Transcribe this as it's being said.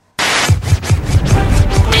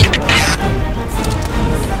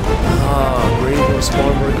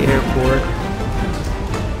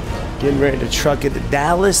Getting ready to truck it to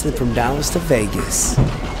Dallas, then from Dallas to Vegas.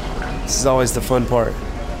 This is always the fun part.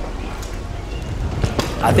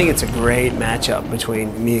 I think it's a great matchup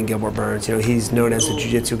between me and Gilbert Burns. You know, he's known as the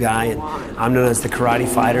jiu-jitsu guy, and I'm known as the karate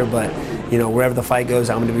fighter, but, you know, wherever the fight goes,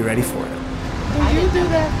 I'm going to be ready for it. Do you do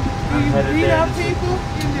that? Do you beat up people?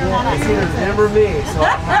 It's never me, so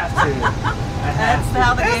I have to. That's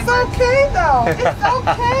how the game works. It's okay, though. It's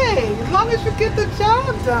okay. As long as you get the job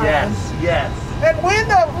done. Yes, yes. And win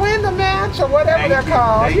the match or whatever they're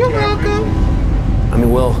called. You're welcome. I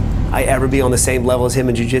mean, will I ever be on the same level as him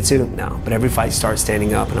in jiu-jitsu? No, but every fight starts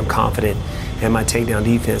standing up, and I'm confident in my takedown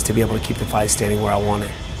defense to be able to keep the fight standing where I want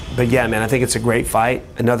it. But yeah, man, I think it's a great fight.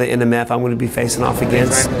 Another NMF I'm going to be facing off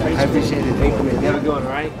against. I appreciate it. Thank you, man. You have a good one, all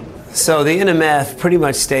right? So the NMF pretty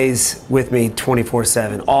much stays with me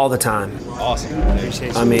 24/7, all the time. Awesome.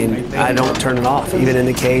 I mean, I don't turn it off, even in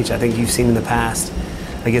the cage. I think you've seen in the past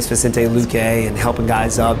against Vicente Luque and helping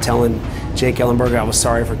guys up, telling Jake Ellenberger I was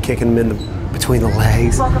sorry for kicking him in between the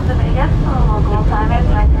legs. Welcome to Vegas. Local time is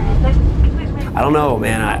 9:36. I don't know,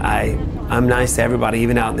 man. I'm nice to everybody,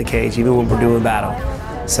 even out in the cage, even when we're doing battle.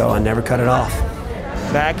 So I never cut it off.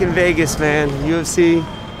 Back in Vegas, man. UFC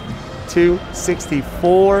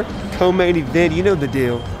 264 co-main event. You know the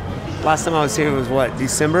deal. Last time I was here was what,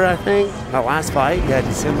 December, I think? My last fight? Yeah,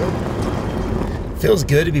 December. Feels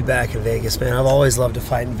good to be back in Vegas, man. I've always loved to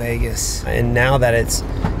fight in Vegas. And now that it's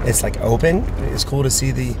like open, it's cool to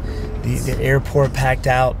see the airport packed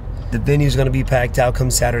out. The venue's gonna be packed out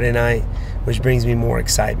come Saturday night, which brings me more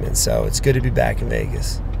excitement. So it's good to be back in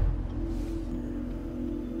Vegas.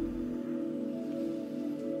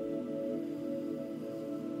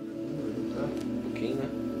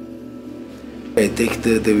 I take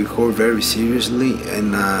the record very seriously,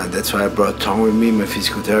 and that's why I brought Tom with me, my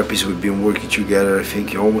physical therapist. We've been working together, I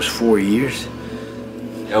think, almost 4 years.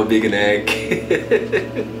 É o Big Neck.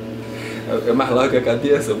 É mais largo que a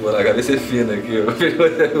cabeça, pô. A cabeça é fina aqui, ó.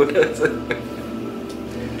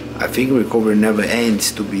 I think recovery never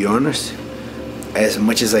ends, to be honest. As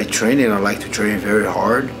much as I train, and I like to train very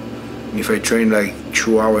hard. If I train like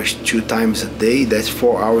 2 hours 2 times a day, that's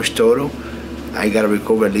 4 hours total. I gotta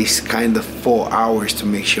recover at least kind of 4 hours to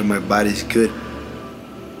make sure my body's good.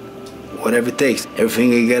 Whatever it takes,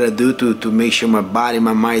 everything I gotta do to make sure my body,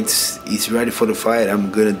 my mind is ready for the fight, I'm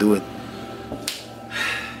gonna do it.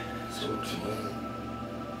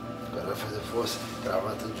 Agora fazer força,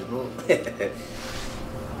 travar tudo de novo.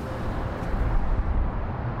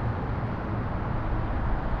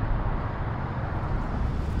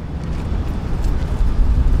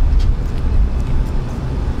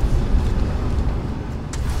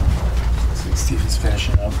 Steven's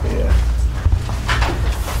finishing up. Yeah.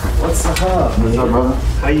 What's the hub? What's up, brother?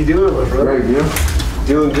 How you doing, my brother? Very good.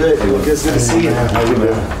 Doing good. Doing good. Good to see you. How you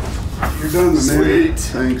doing? You're done, man. Sweet.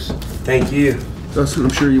 Thanks. Thank you. Dustin,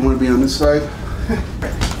 I'm sure you want to be on this side.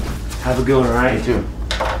 Have a good one, all right? You too.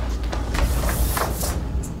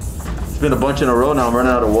 It's been a bunch in a row now. I'm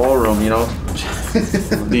running out of wall room, you know.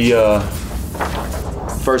 The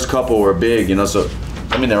first couple were big, you know, so,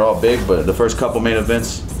 I mean, they're all big, but the first couple main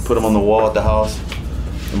events, put them on the wall at the house,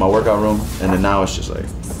 in my workout room, and then now it's just like,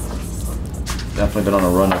 definitely been on a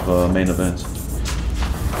run of main events.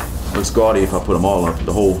 Looks gaudy if I put them all up,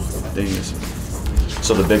 the whole thing is.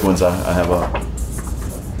 So the big ones I have up.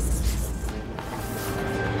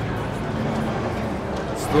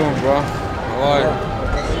 What's doing, bro? I like it.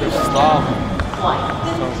 Good style. Flight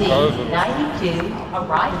 1592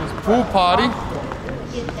 arriving. Pool party?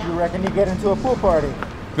 You reckon you get into a pool party?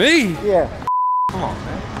 Me? Yeah. Come on,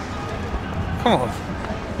 man. Come on.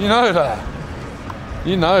 You know that.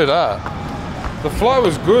 You know that. The flight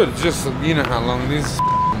was good, just you know how long it is.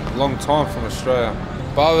 A long time from Australia.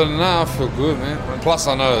 But other than that, I feel good, man. Plus,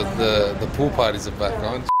 I know the pool parties are back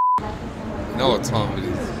on. You know what time it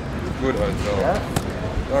is. Good hotel. Yeah?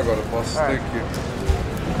 I got it, boss. All right. Thank you.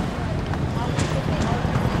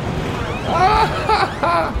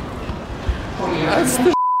 That's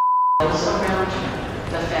the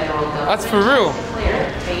That's for real.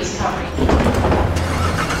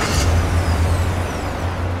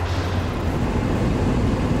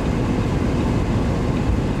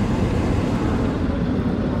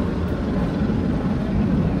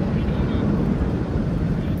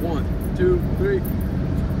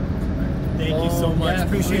 Thank you so much.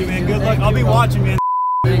 Appreciate it, man. Good luck. I'll be watching, man.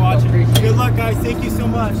 I'll be watching. Good luck, guys. Thank you so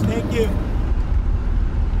much. Thank you.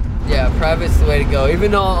 Yeah, private's the way to go.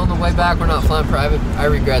 Even though on the way back we're not flying private, I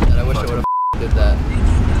regret that. I wish I would have did that.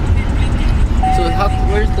 So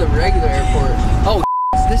where's the regular airport? Oh,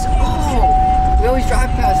 this. Oh, we always drive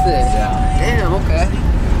past this. Yeah. Damn. Okay.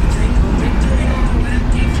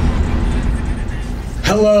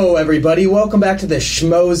 Hello everybody, welcome back to the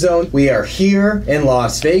Schmo Zone. We are here in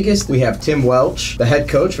Las Vegas. We have Tim Welch, the head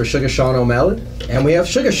coach for Sugar Sean O'Malley, and we have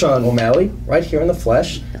Sugar Sean O'Malley right here in the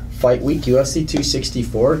flesh. Fight week, UFC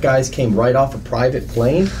 264. Guys came right off a private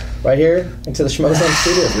plane right here into the Schmo Zone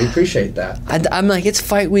studios. We appreciate that. I'm like, it's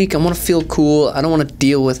fight week. I want to feel cool. I don't want to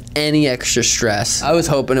deal with any extra stress. I was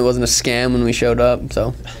hoping it wasn't a scam when we showed up,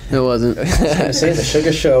 so it wasn't. I was going to say, the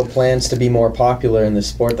Sugar Show plans to be more popular in the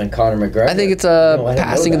sport than Conor McGregor. I think it's a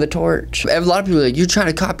passing of the torch. A lot of people are like, you're trying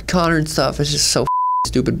to copy Conor and stuff. It's just so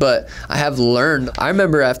stupid, but I have learned. I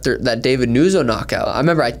remember after that David Nuzzo knockout, I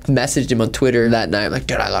remember I messaged him on Twitter that night. I'm like,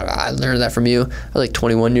 dude, I learned that from you. I was like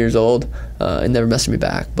 21 years old and never messaged me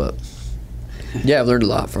back, but yeah, I've learned a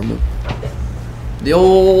lot from him. The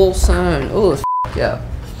old sign. Oh, yeah.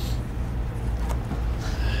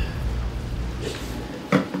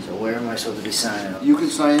 So where am I supposed to be signing? You can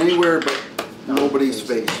sign anywhere but nobody's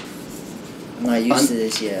face. I'm not used to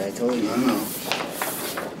this yet, I told you. I know.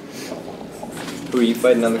 Who are you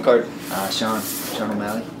fighting on the card? Sean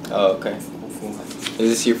O'Malley. Oh, okay. Is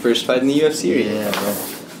this your first fight in the UFC? Or yeah, bro.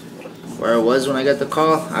 Where I was when I got the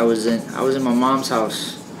call, I was in my mom's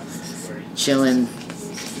house, chilling,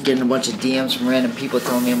 getting a bunch of DMs from random people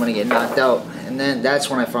telling me I'm gonna get knocked out, and then that's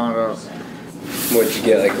when I found out. What did you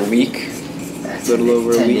get? Like a week? That's a little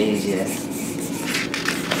over 10 a week. days, yeah.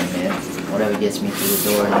 Yeah, whatever gets me through the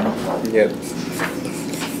door, you know. Yep.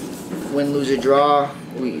 Win, lose, or draw.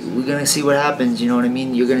 We're gonna see what happens, you know what I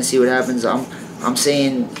mean? You're gonna see what happens. I'm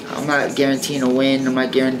saying I'm not guaranteeing a win, I'm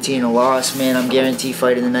not guaranteeing a loss, man. I'm guaranteed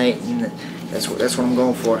fight of the night, and that's what I'm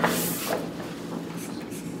going for.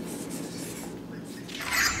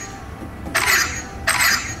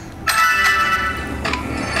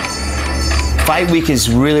 Fight week is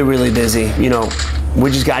really, really busy. You know,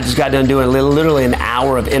 we just got done doing literally an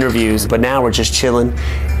hour of interviews, but now we're just chilling,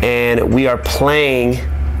 and we are playing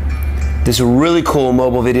this really cool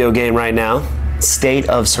mobile video game right now, State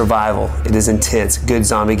of Survival. It is intense, good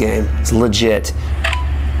zombie game. It's legit.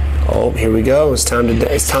 Oh, here we go. It's time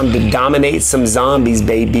to dominate some zombies,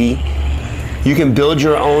 baby. You can build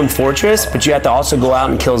your own fortress, but you have to also go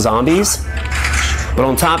out and kill zombies. But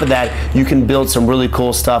on top of that, you can build some really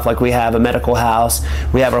cool stuff. Like we have a medical house.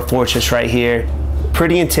 We have our fortress right here.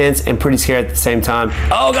 Pretty intense and pretty scary at the same time.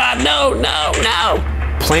 Oh God, no, no, no.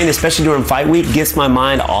 Playing, especially during fight week, gets my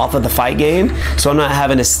mind off of the fight game, so I'm not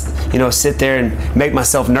having to, you know, sit there and make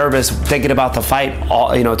myself nervous thinking about the fight,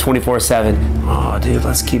 all, you know, 24/7. Oh, dude,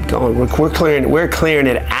 let's keep going. We're clearing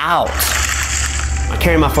it out. I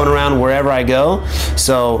carry my phone around wherever I go,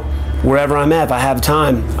 so wherever I'm at, if I have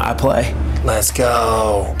time, I play. Let's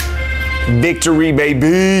go. Victory,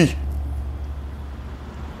 baby.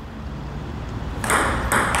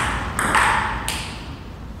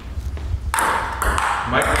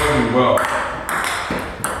 Mike told me well.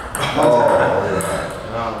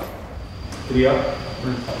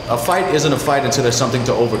 A fight isn't a fight until there's something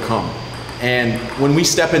to overcome. And when we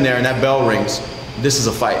step in there and that bell rings, this is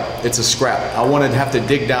a fight. It's a scrap. I want to have to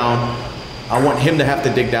dig down. I want him to have to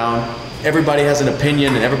dig down. Everybody has an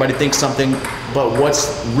opinion and everybody thinks something, but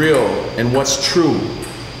what's real and what's true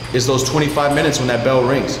is those 25 minutes when that bell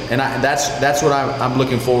rings. And that's what I'm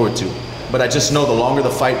looking forward to. But I just know the longer the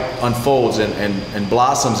fight unfolds and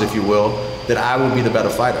blossoms, if you will, that I will be the better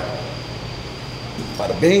fighter.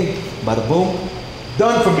 Bada bing, bada boom.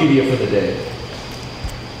 Done for media for the day.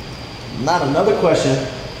 Not another question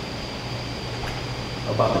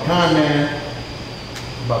about the con man,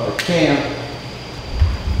 about the champ.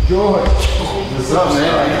 George, what's up, man?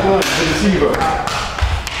 How you doing? Good to see you, bro.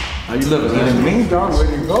 How you living, man? Me, dog,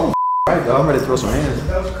 ready to go. Right, dog, I'm ready to throw some hands.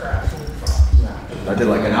 I did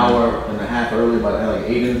like an hour and a half early, about like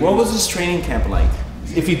 8. What was this training camp like?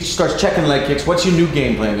 If he starts checking leg kicks, what's your new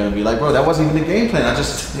game plan gonna be? Like, bro, that wasn't even the game plan. I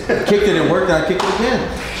just kicked it and worked and I kicked it again.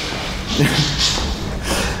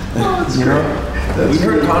 You know? We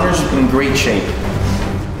heard Conor's in great shape.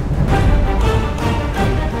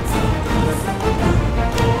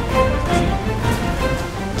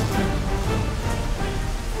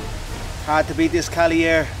 Hard to beat this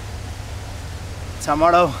Collier.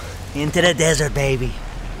 Tomorrow, into the desert, baby.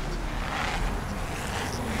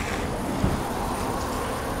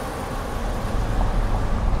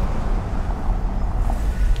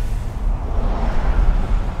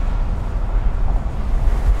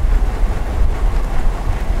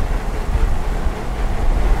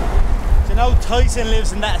 You know Tyson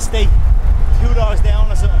lives in that estate, 2 doors down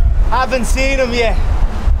or something. Haven't seen him yet.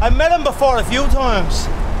 I met him before a few times.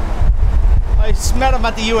 I met him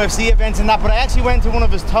at the UFC events and that, but I actually went to one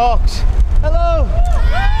of his talks. Hello!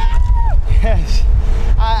 Yes.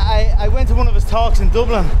 I went to one of his talks in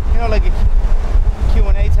Dublin, you know, like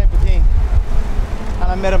Q&A type of thing.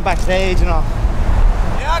 And I met him backstage and all.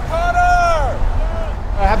 Yeah, Connor!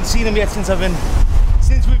 I haven't seen him yet since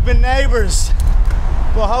we've been neighbours.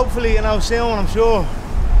 But hopefully, you know, soon, I'm sure.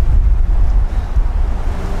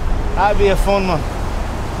 That'd be a fun one.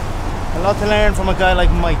 A lot to learn from a guy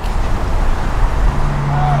like Mike.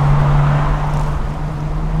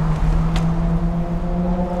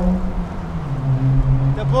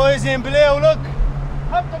 The boys in blue, look!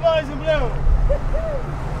 Up the boys in blue!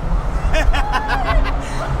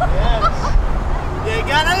 Yes. You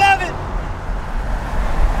gotta love it!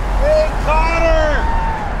 Hey, Connor!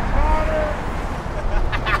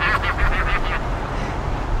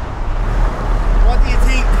 What do you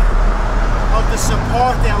think of the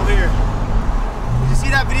support down here? Did you see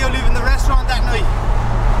that video leaving the restaurant that night?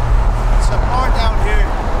 The support down here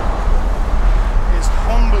is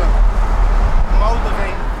humbling,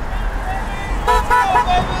 motivating.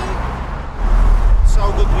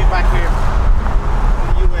 So good to be back here in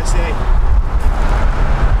the USA.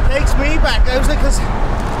 Takes me back. I was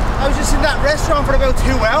just in that restaurant for about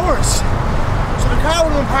 2 hours. So the car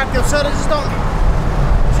would have been parked outside. There's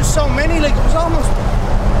just so many, like there was almost a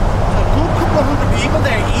good couple of hundred people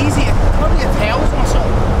there, easy, probably 1,000 or so.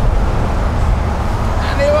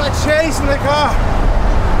 And they were chasing the car.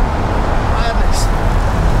 Madness.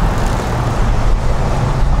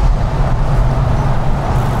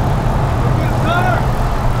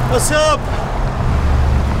 What's up?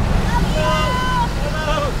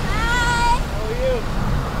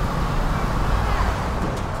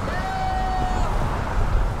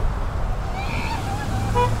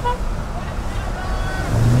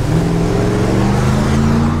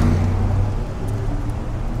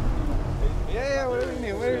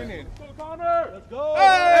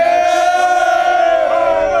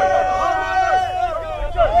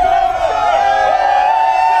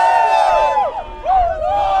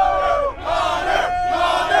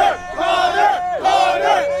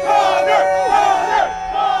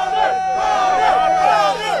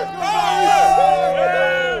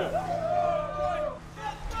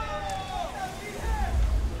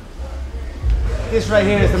 This right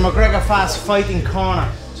here is the McGregor Fast Fighting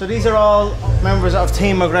Corner. So these are all members of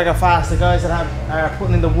Team McGregor Fast, the guys that are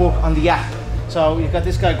putting in the work on the app. So you've got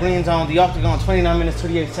this guy Green Zone, the Octagon, 29 minutes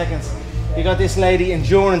 38 seconds. You got this lady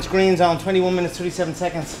Endurance Green Zone, 21 minutes 37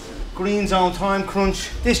 seconds. Green Zone Time Crunch.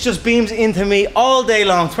 This just beams into me all day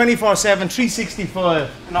long, 24/7, 365.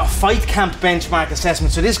 Not Fight Camp benchmark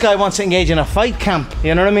assessment. So this guy wants to engage in a fight camp,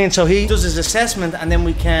 you know what I mean? So he does his assessment and then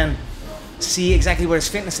we can see exactly where his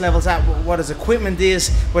fitness level's at, what his equipment is,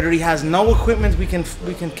 whether he has no equipment, we can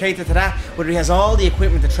cater to that, whether he has all the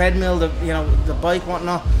equipment, the treadmill, the bike,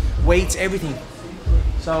 whatnot, weights, everything.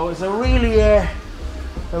 So it's a really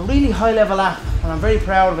high level app and I'm very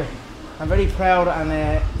proud of it. I'm very proud and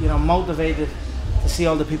motivated to see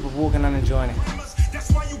all the people working and enjoying it.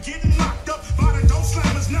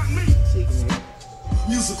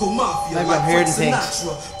 Musical mafia. Maybe I'm hearing things.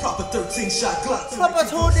 Proper 13-shot Glock. Proper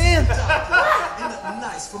 13. I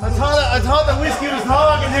thought the whiskey was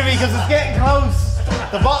talking to me because it's getting close.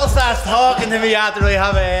 The bottle starts talking to me after I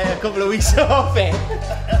have a couple of weeks off it.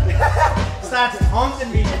 Starts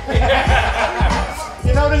taunting me.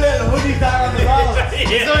 You know the little hoodies that are on the bottle?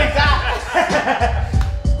 It's like that.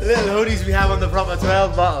 The little hoodies we have on the Proper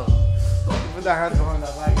 12 bottle. Put their hands behind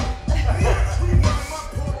that bag.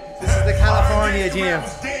 This is the California gym.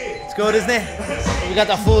 It's good, isn't it? We got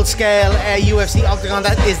the full scale UFC Octagon.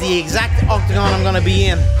 That is the exact Octagon I'm going to be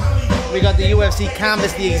in. We got the UFC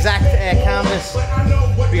canvas, the exact canvas.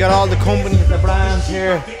 We got all the companies, the brands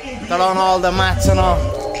here. They're on all the mats and all.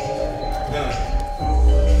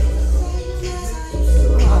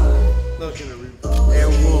 Look at it. They're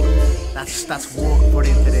work. That's work put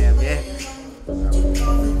into them, yeah?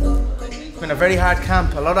 It's been a very hard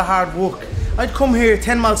camp, a lot of hard work. I'd come here,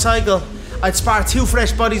 10-mile cycle, I'd spar 2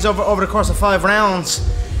 fresh bodies over the course of 5 rounds.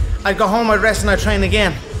 I'd go home, I'd rest and I'd train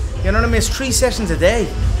again. You know what I mean? It's 3 sessions a day.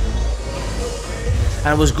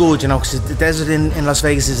 And it was good, you know, because the desert in Las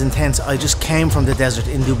Vegas is intense. I just came from the desert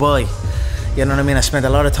in Dubai. You know what I mean? I spent a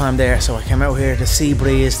lot of time there, so I came out here, the sea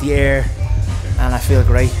breeze, the air, and I feel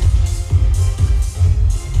great.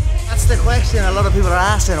 That's the question a lot of people are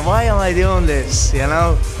asking, why am I doing this, you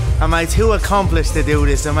know? Am I too accomplished to do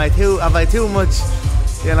this? Have I too much,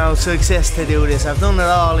 you know, success to do this? I've done it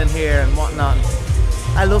all in here and whatnot.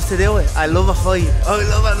 I love to do it. I love a fight. I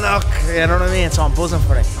love a knock. You know what I mean? So I'm buzzing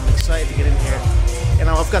for it. I'm excited to get in here. You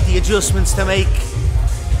know, I've got the adjustments to make.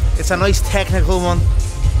 It's a nice technical one.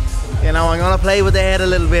 You know, I'm gonna play with the head a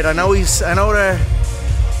little bit. I know they're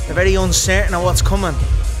very uncertain of what's coming,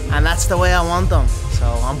 and that's the way I want them. So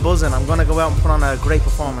I'm buzzing. I'm gonna go out and put on a great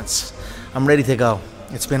performance. I'm ready to go.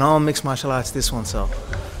 It's been all mixed martial arts, this one, so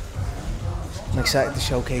I'm excited to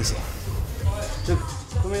showcase it.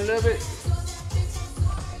 Come in a little bit.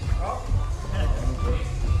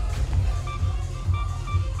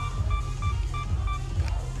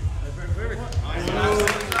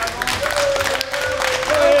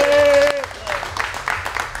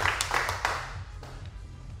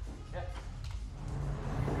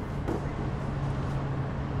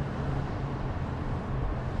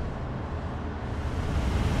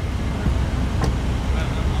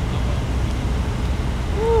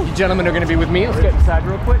 You gentlemen are going to be with me. Let's get inside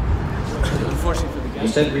real quick. Unfortunately for the game. You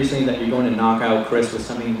said recently that you're going to knock out Chris with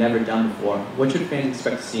something you've never done before. What should fans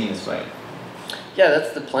expect to see in this fight? Yeah,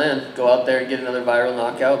 that's the plan. Go out there and get another viral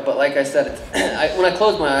knockout. But like I said, when I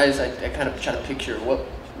close my eyes, I kind of try to picture what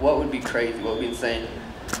would be crazy, what would be insane,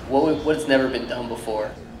 what's never been done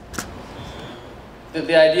before.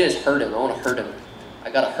 The idea is hurt him. I want to hurt him.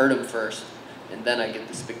 I got to hurt him first, and then I get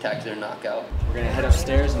the spectacular knockout. We're going to head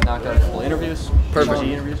upstairs and knock out a couple interviews. Perfect.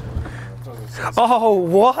 Interviews. Oh,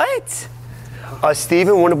 what?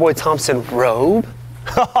 Stephen Wonderboy Thompson robe?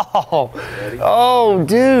 Oh,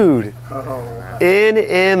 dude.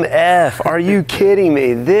 NMF. Are you kidding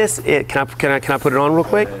me? This it. Can I put it on real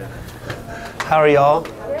quick? How are y'all?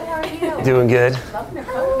 Doing good.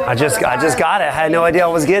 I just got it. I had no idea I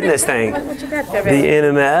was getting this thing. The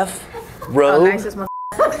NMF robe.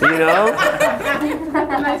 You know?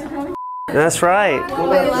 That's right.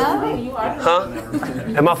 Huh?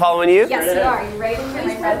 Am I following you? Yes, you are. You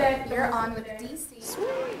ready? You're on with DC.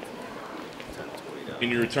 In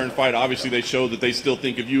your return fight, obviously they showed that they still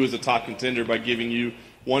think of you as a top contender by giving you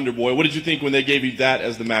Wonder Boy. What did you think when they gave you that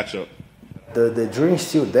as the matchup? The dream's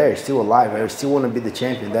still there, still alive. I still want to be the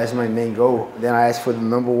champion. That's my main goal. Then I asked for the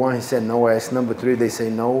number 1. He said no. I asked number 3. They say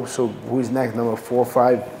no. So who's next? Number 4,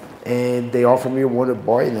 5. And they offered me a Wonder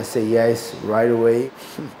Boy, and I say yes right away.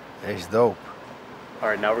 That's dope. All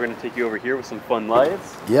right, now we're going to take you over here with some fun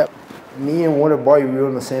lights. Yep. Me and Wonder Boy, we're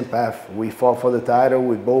on the same path. We fought for the title.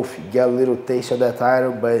 We both get a little taste of that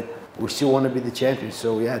title, but we still want to be the champion.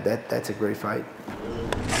 So yeah, that's a great fight.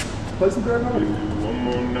 Play some Greg Hardy. One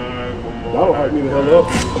more night. That'll hype me the hell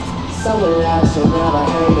up.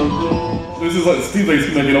 This is like, seems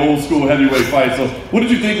like an old school heavyweight fight. So what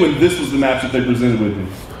did you think when this was the match that they presented with you?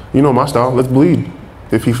 You know my style. Let's bleed.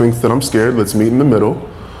 If he thinks that I'm scared, let's meet in the middle,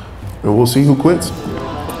 and we'll see who quits.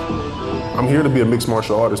 I'm here to be a mixed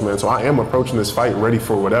martial artist, man, so I am approaching this fight ready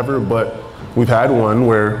for whatever, but we've had one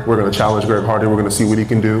where we're going to challenge Greg Hardy, we're going to see what he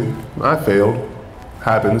can do. I failed.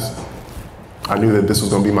 Happens. I knew that this was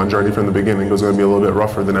going to be my journey from the beginning. It was going to be a little bit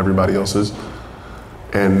rougher than everybody else's.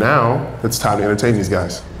 And now, it's time to entertain these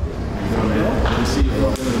guys.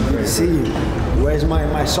 See you. Where's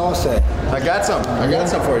my sauce at? I got some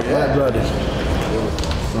for you. Yeah, brother.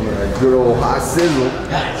 Good old hot sizzle.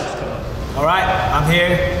 All right, I'm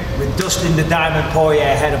here with Dustin the Diamond Poirier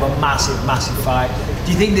ahead of a massive, massive fight.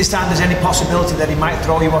 Do you think this time there's any possibility that he might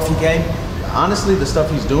throw you off your game? Honestly, the stuff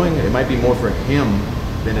he's doing, it might be more for him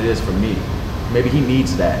than it is for me. Maybe he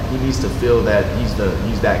needs that. He needs to feel that he's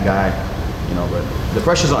that guy, you know, but the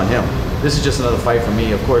pressure's on him. This is just another fight for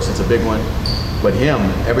me. Of course, it's a big one, but him,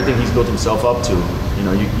 everything he's built himself up to, you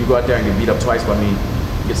know, you go out there and get beat up twice by me,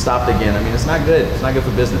 get stopped again. I mean, it's not good. It's not good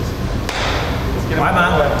for business. Bye,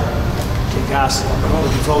 man. Kick ass.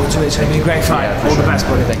 Looking forward to it. It's going to be a great fight. All the best,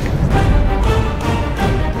 buddy. Thank you.